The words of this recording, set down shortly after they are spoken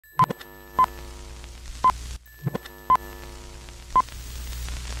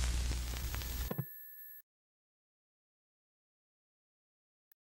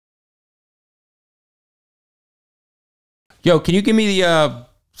Yo, can you give me the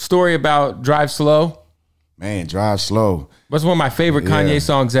story about Drive Slow? Man, Drive Slow. That's one of my favorite Kanye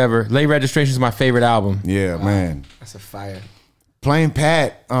songs ever. Late Registration is my favorite album. Yeah, man. That's a fire. Plain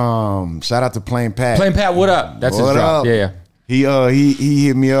Pat. Shout out to Plain Pat. Plain Pat, what up? That's his drop. Yeah. He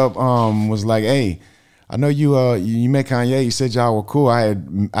hit me up. Was like, hey, I know you met Kanye. You said y'all were cool. I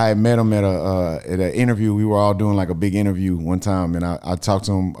had met him at an interview. We were all doing like a big interview one time, and I talked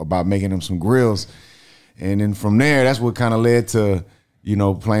to him about making him some grills, and then from there, that's what kind of led to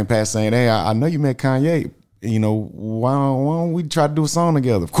Plain Pat saying, hey, I know you met Kanye. Why don't we try to do a song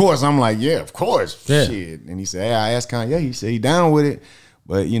together? Of course, I'm like, yeah, of course, shit. And he said, hey, I asked Kanye. He said he down with it.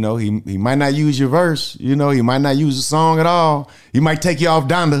 But, he might not use your verse. He might not use the song at all. He might take you off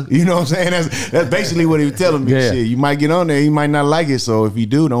Donda. You know what I'm saying? That's basically what he was telling me. Shit, you might get on there. He might not like it. So if you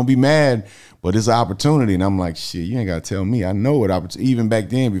do, don't be mad. But it's an opportunity. And I'm like, shit, you ain't got to tell me. I know what opportunity. Even back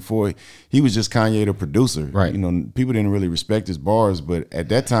then, before he was just Kanye the producer. Right. People didn't really respect his bars. But at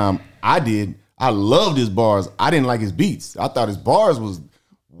that time, I did. I loved his bars. I didn't like his beats. I thought his bars was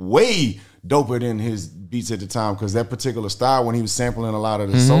way doper than his beats at the time, because that particular style, when he was sampling a lot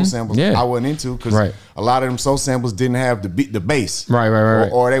of the soul samples, I wasn't into, because a lot of them soul samples didn't have the bass. Right.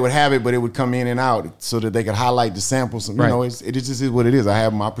 Or they would have it, but it would come in and out so that they could highlight the samples. It just is what it is. I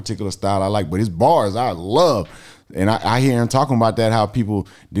have my particular style I like, but his bars I love. And I hear him talking about that, how people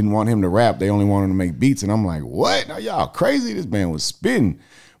didn't want him to rap. They only wanted him to make beats. And I'm like, what? Are y'all crazy? This man was spitting.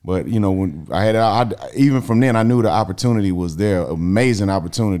 But, when even from then, I knew the opportunity was there, amazing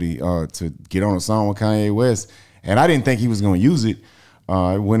opportunity to get on a song with Kanye West. And I didn't think he was going to use it.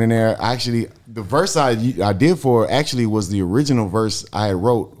 I went in there. Actually, the verse I did for actually was the original verse I had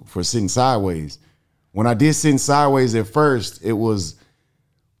wrote for Sittin Sidewayz. When I did Sittin Sidewayz at first, it was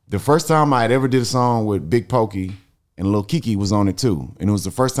the first time I had ever did a song with Big Pokey, and Lil Kiki was on it too. And it was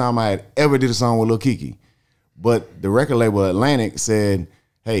the first time I had ever did a song with Lil Kiki. But the record label Atlantic said,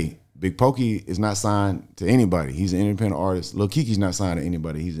 hey, Big Pokey is not signed to anybody. He's an independent artist. Lil Kiki's not signed to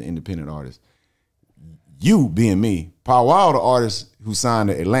anybody. He's an independent artist. You being me, Paul Wall, the artist who signed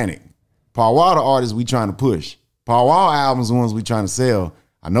to Atlantic. Paul Wall, the artist we trying to push. Paul Wall albums the ones we trying to sell.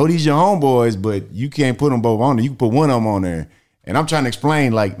 I know these your homeboys, but you can't put them both on there. You can put one of them on there. And I'm trying to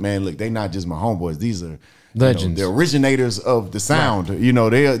explain, like, man, look, they not just my homeboys. These are legends, the originators of the sound. Right.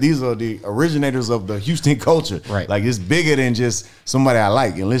 These are the originators of the Houston culture. Right. Like, it's bigger than just somebody I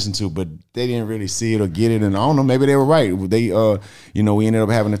like and listen to, but they didn't really see it or get it. And I don't know, maybe they were right. They, we ended up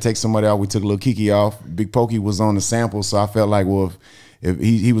having to take somebody out. We took Lil Kiki off. Big Pokey was on the sample, so I felt like, well, if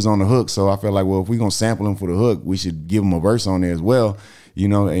he was on the hook, so I felt like, well, if we're gonna sample him for the hook, we should give him a verse on there as well.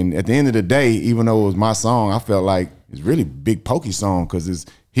 And at the end of the day, even though it was my song, I felt like it's really Big Pokey's song, because it's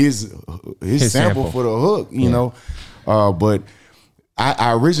his sample for the hook, know. But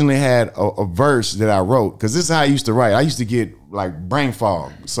I originally had a verse that I wrote, because this is how I used to write. I used to get like brain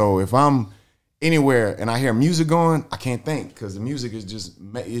fog. So if I'm anywhere and I hear music going, I can't think, because the music is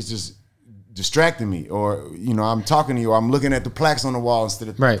just distracting me. Or I'm talking to you, or I'm looking at the plaques on the wall instead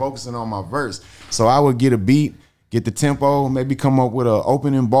of focusing on my verse. So I would get a beat, get the tempo, maybe come up with an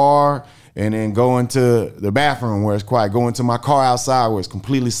opening bar, and then go into the bathroom where it's quiet, go into my car outside where it's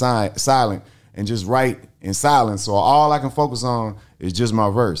completely silent, and just write in silence. So all I can focus on is just my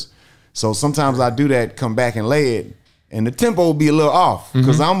verse. So sometimes I do that, come back and lay it, and the tempo will be a little off,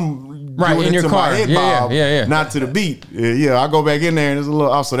 because I'm doing in your car. My head bob, not to the beat. I go back in there and it's a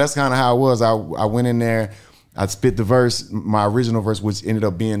little off. So that's kind of how it was. I went in there, I spit the verse, my original verse, which ended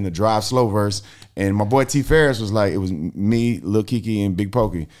up being the Drive Slow verse. And my boy T Ferris was like, it was me, Lil Kiki, and Big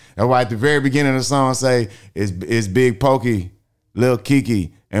Pokey. That's why at the very beginning of the song say, it's Big Pokey, Lil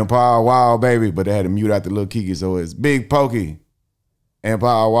Kiki, and Power Wild Baby. But they had to mute out the Lil Kiki, so it's Big Pokey and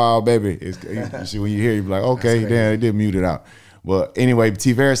Power Wild Baby. When you hear it, you be like, okay, damn, they did mute it out. But anyway,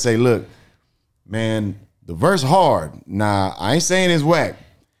 T Ferris say, look, man, the verse hard. Nah, I ain't saying it's whack,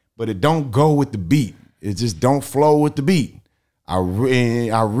 but it don't go with the beat. It just don't flow with the beat. I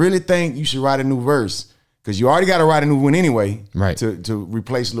really think you should write a new verse, because you already got to write a new one anyway, right? To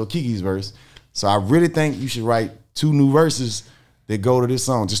replace Lil Kiki's verse. So I really think you should write 2 new verses that go to this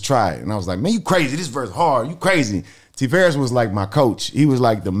song. Just try it. And I was like, man, you crazy. This verse hard. You crazy. T. Ferris was like my coach. He was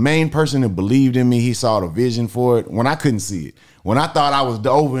like the main person that believed in me. He saw the vision for it when I couldn't see it. When I thought I was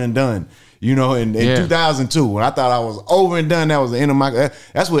over and done. In 2002, when I thought I was over and done, that was the end of my.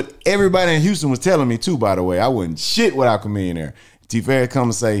 That's what everybody in Houston was telling me too. By the way, I wasn't shit without coming there. T. Ferris come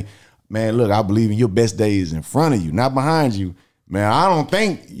and say, "Man, look, I believe in your best days in front of you, not behind you." Man, I don't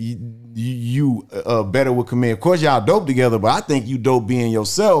think you better with Camille. Of course, y'all dope together, but I think you dope being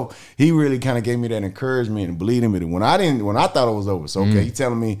yourself. He really kind of gave me that encouragement and believed in me when I thought it was over. So okay, he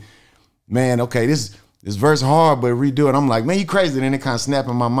telling me, man, okay, this. this verse hard, but redo it. I'm like, man, you crazy. And then it kind of snapped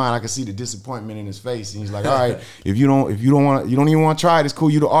in my mind. I could see the disappointment in his face. And he's like, all right, if you don't even want to try it, it's cool.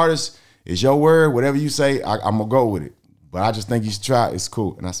 You the artist. It's your word. Whatever you say, I'm gonna go with it. But I just think you should try it. It's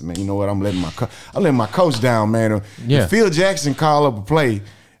cool. And I said, man, you know what? I'm letting my coach down, man. Yeah. If Phil Jackson call up a play,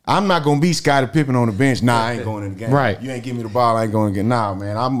 I'm not gonna be Scottie Pippen on the bench. Nah, I ain't going in the game. Right. You ain't give me the ball, I ain't going to get. Nah,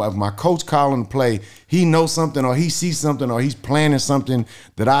 man. If my coach calling the play, he knows something or he sees something or he's planning something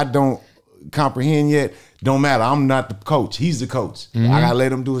that I don't comprehend yet. Don't matter. I'm not the coach. He's the coach. I gotta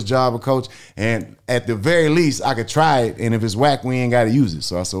let him do his job of coach. And at the very least, I could try it. And if it's whack, we ain't gotta use it.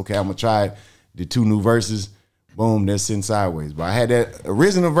 So I said, okay, I'm gonna try it. The 2 new verses. Boom, that's Sittin Sidewayz. But I had that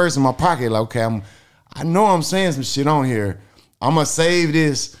original verse in my pocket. Like, okay, I know I'm saying some shit on here. I'm gonna save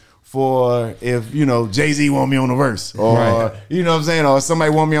this for if, you know, Jay-Z want me on the verse. Or, you know what I'm saying? Or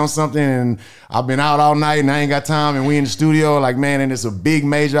somebody want me on something and I've been out all night and I ain't got time and we in the studio, like, man, and it's a big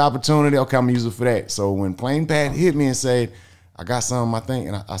major opportunity. Okay, I'm gonna use it for that. So when Plain Pat hit me and said, I got something, I think,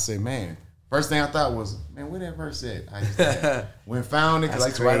 and I said, man, first thing I thought was, man, where that verse at? I just went found it because I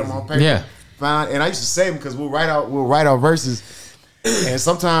used to write them on paper. Yeah. And I used to save them because we'll write our verses. And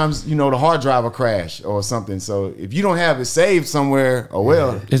sometimes, you know, the hard drive will crash or something. So if you don't have it saved somewhere, oh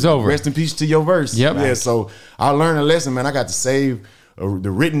well, it's over. Rest in peace to your verse. Yep. Yeah. So I learned a lesson, man. I got to save the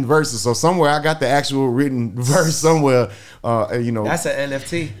written verses. So somewhere I got the actual written verse somewhere. You know, that's an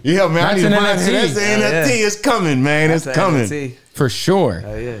NFT. Yeah, man. That's I need an to find NFT. it. That's an NFT. It's coming, man. That's it's coming NFT. For sure.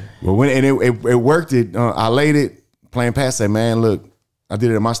 Oh yeah. Well, when it worked. I laid it. Plain Pat say, man, look, I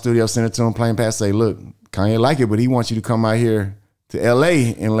did it in my studio. Sent it to him. Plain Pat say, look, Kanye like it, but he wants you to come out here to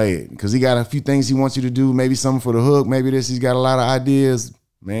LA and lay it because he got a few things he wants you to do, maybe something for the hook, maybe this. He's got a lot of ideas,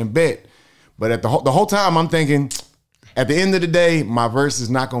 man, bet. But at the whole time, I'm thinking, at the end of the day, my verse is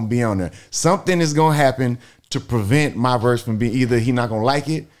not gonna be on there. Something is gonna happen to prevent my verse from being either he not gonna like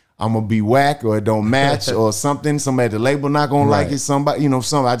it, I'm gonna be whack, or it don't match, or something. Somebody at the label not gonna like it. Somebody, you know,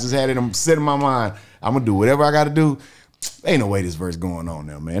 something. I just had it set in my mind. I'm gonna do whatever I gotta do. Ain't no way this verse going on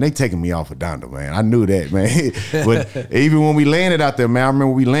now, man. They taking me off of Donda, man. I knew that, man. But even when we landed out there, man, I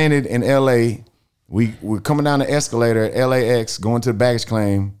remember we landed in LA. We're coming down the escalator at LAX, going to the baggage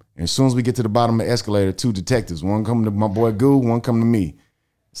claim. And as soon as we get to the bottom of the escalator, 2 detectives, one come to my boy Goo, one come to me.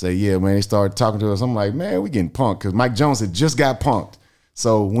 Say, yeah, man, they started talking to us. I'm like, man, we getting punked because Mike Jones had just got punked.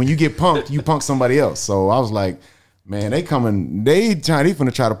 So when you get punked, you punk somebody else. So I was like, man, they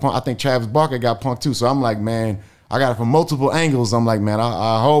finna try to punk. I think Travis Barker got punked too. So I'm like, man, I got it from multiple angles. I'm like, man,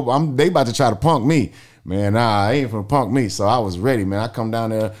 I hope they about to try to punk me. Man, nah, they ain't finna punk me. So I was ready, man. I come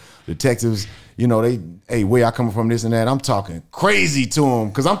down there, detectives, you know, hey, where I coming from, this and that. I'm talking crazy to them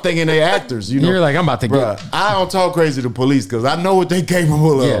because I'm thinking they actors. You know, You're like, I'm about to get. I don't talk crazy to police because I know what they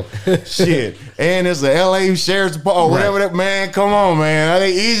capable of. Yeah. Shit. And it's a LA Sheriff's Department or whatever that, man, come on, man.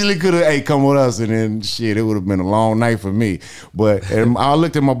 They easily could have, hey, come with us. And then, shit, it would have been a long night for me. But I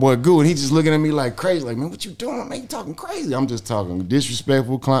looked at my boy Goo and he just looking at me like crazy. Like, man, what you doing? Man, you talking crazy. I'm just talking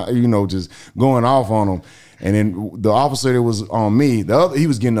disrespectful, you know, just going off on him. And then the officer that was on me, he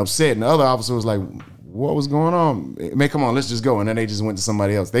was getting upset. And the other officer was like, what was going on? Man, come on, let's just go. And then they just went to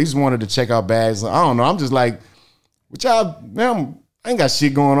somebody else. They just wanted to check out bags. I don't know. I'm just like, what y'all, man, I ain't got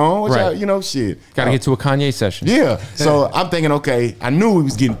shit going on. What y'all, you know, shit. Got to get to a Kanye session. Yeah. So I'm thinking, okay, I knew he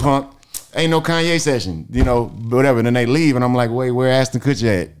was getting punked. Ain't no Kanye session, you know, whatever. And then they leave, and I'm like, wait, where Ashton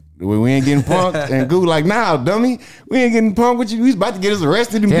Kutcher at? We ain't getting punked. And Goo like, nah, dummy, we ain't getting punked with you. He's about to get us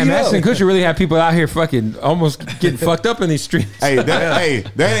arrested and beat up. Ashton Kutcher really had people out here fucking almost getting fucked up in these streets. Hey,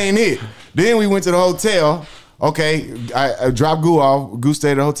 that ain't it. Then we went to the hotel. Okay, I dropped Goo off. Goo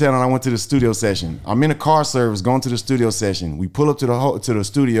stayed at the hotel, and I went to the studio session. I'm in a car service going to the studio session. We pull up to the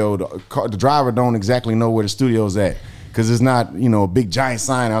studio. The driver don't exactly know where the studio's at because it's not, you know, a big giant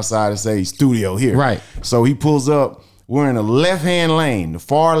sign outside that say studio here. Right. So he pulls up. We're in the left-hand lane, the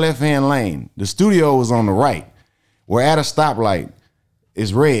far left-hand lane. The studio was on the right. We're at a stoplight.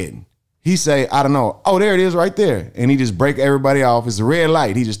 It's red. He say, I don't know. Oh, there it is right there. And he just break everybody off. It's a red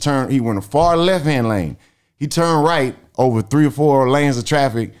light. He just turned, he went in the far left-hand lane. He turned right over 3 or 4 lanes of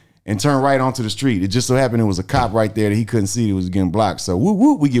traffic and turned right onto the street. It just so happened it was a cop right there that he couldn't see that was getting blocked. So whoop,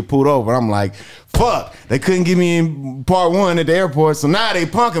 whoop, we get pulled over. I'm like, fuck. They couldn't get me in part 1 at the airport. So now they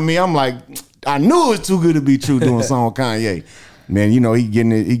punking me. I'm like, I knew it was too good to be true doing a song with Kanye. Man, you know, he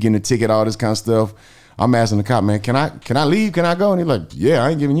getting a ticket, all this kind of stuff. I'm asking the cop, man, can I leave? Can I go? And he's like, yeah,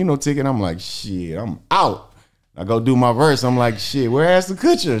 I ain't giving you no ticket. I'm like, shit, I'm out. I go do my verse. I'm like, shit, where Ashton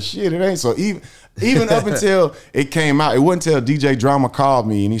Kutcher? Shit, it ain't. So even up until it came out, it wasn't until DJ Drama called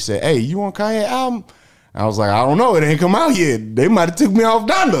me and he said, hey, you want Kanye album? I was like, I don't know, it ain't come out yet. They might have took me off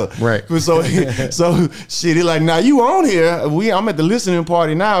Donda. Right. So shit, he like, nah, you on here. I'm at the listening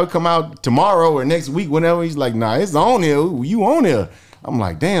party now. It come out tomorrow or next week, whenever. He's like, nah, it's on here. You on here. I'm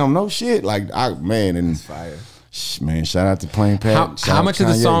like, damn, no shit. Like, man, and That's fire. Man, shout out to Plain Pat. How much of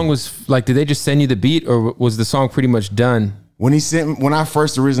the song was like, did they just send you the beat, or was the song pretty much done? When I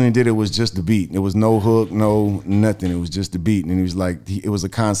first originally did it, was just the beat. It was no hook, no nothing. It was just the beat, and he was like, it was a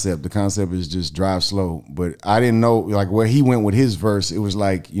concept. The concept is just drive slow. But I didn't know like where he went with his verse. It was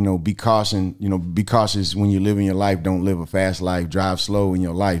like, be cautious when you live in your life. Don't live a fast life. Drive slow in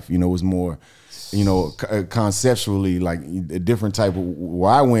your life. It was more, conceptually like a different type of.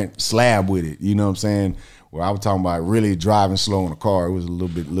 Where I went slab with it. You know what I'm saying? Where I was talking about really driving slow in a car. It was a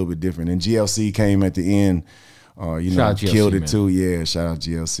little bit different. And GLC came at the end. Killed it too. Yeah, shout out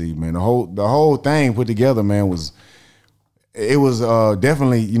GLC, man. The whole thing put together, man, was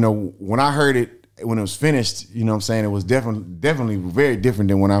definitely, when I heard it, when it was finished, you know what I'm saying, it was definitely very different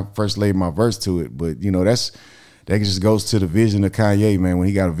than when I first laid my verse to it. But that just goes to the vision of Kanye, man. When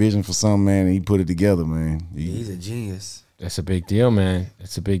he got a vision for something, man, and he put it together, man. He's a genius. That's a big deal, man.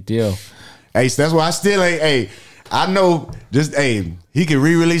 That's a big deal. Hey, so that's why I still ain't. Hey, I know, he can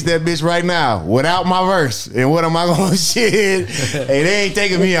re-release that bitch right now without my verse. And what am I going to shit? Hey, they ain't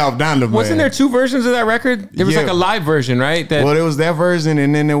taking me off Donda, man. Wasn't there two versions of that record? There was like a live version, right? Well, there was that version,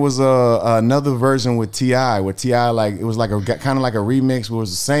 and then there was another version with T.I. Where T.I. it was like kind of like a remix. It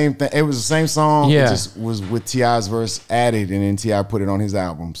was the same thing. It was the same song. Yeah. It just was with T.I.'s verse added, and then T.I. put it on his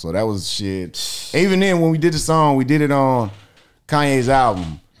album. So that was shit. Even then, when we did the song, we did it on Kanye's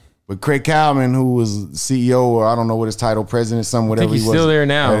album. But Craig Kalman, who was CEO, or I don't know what his title, president, whatever he was. He's still there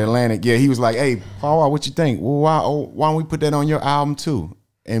now. At Atlantic. Yeah, he was like, hey, Paul, what you think? Well, why don't we put that on your album too?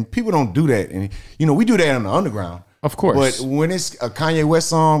 And people don't do that. And, we do that on the underground. Of course. But when it's a Kanye West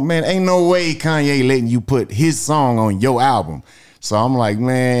song, man, ain't no way Kanye letting you put his song on your album. So I'm like,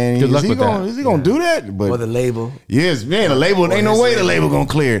 man, is he gonna do that? But or the label. Yes, man, the label, ain't no way the label gonna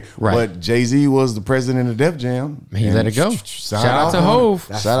clear it. Right. But Jay-Z was the president of Def Jam. He let it go. Shout out to Hov.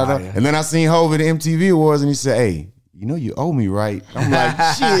 Shout out. And then I seen Hov at the MTV Awards, and he said, hey, you owe me, right? I'm like,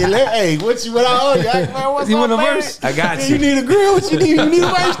 shit, hey, what I owe you? Like, man, what's up, man? Verse? I got you. You need a grill? What you need? You need a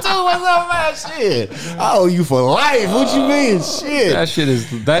verse too? What's up, man? Shit, I owe you for life. What you mean? Shit. That shit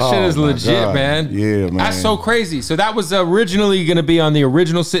is legit, God. man. Yeah, man. That's so crazy. So that was originally going to be on the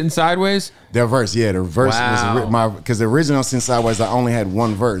original Sittin Sidewayz? Their verse, yeah. The verse was because the original Sittin Sidewayz, I only had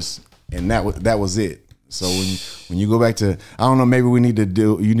one verse, and that was it. So when you go back to, I don't know, maybe you need to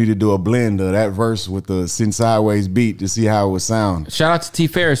do a blend of that verse with the Sittin Sidewayz beat to see how it would sound. Shout out to T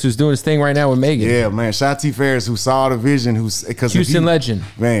Ferris, who's doing his thing right now with Megan. Yeah, man. Shout out to T Ferris, who saw the vision, because Houston legend.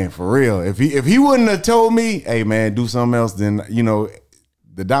 Man, for real. If he wouldn't have told me, hey man, do something else, then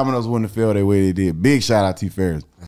the dominoes wouldn't have fell the way they did. Big shout out to T Ferris.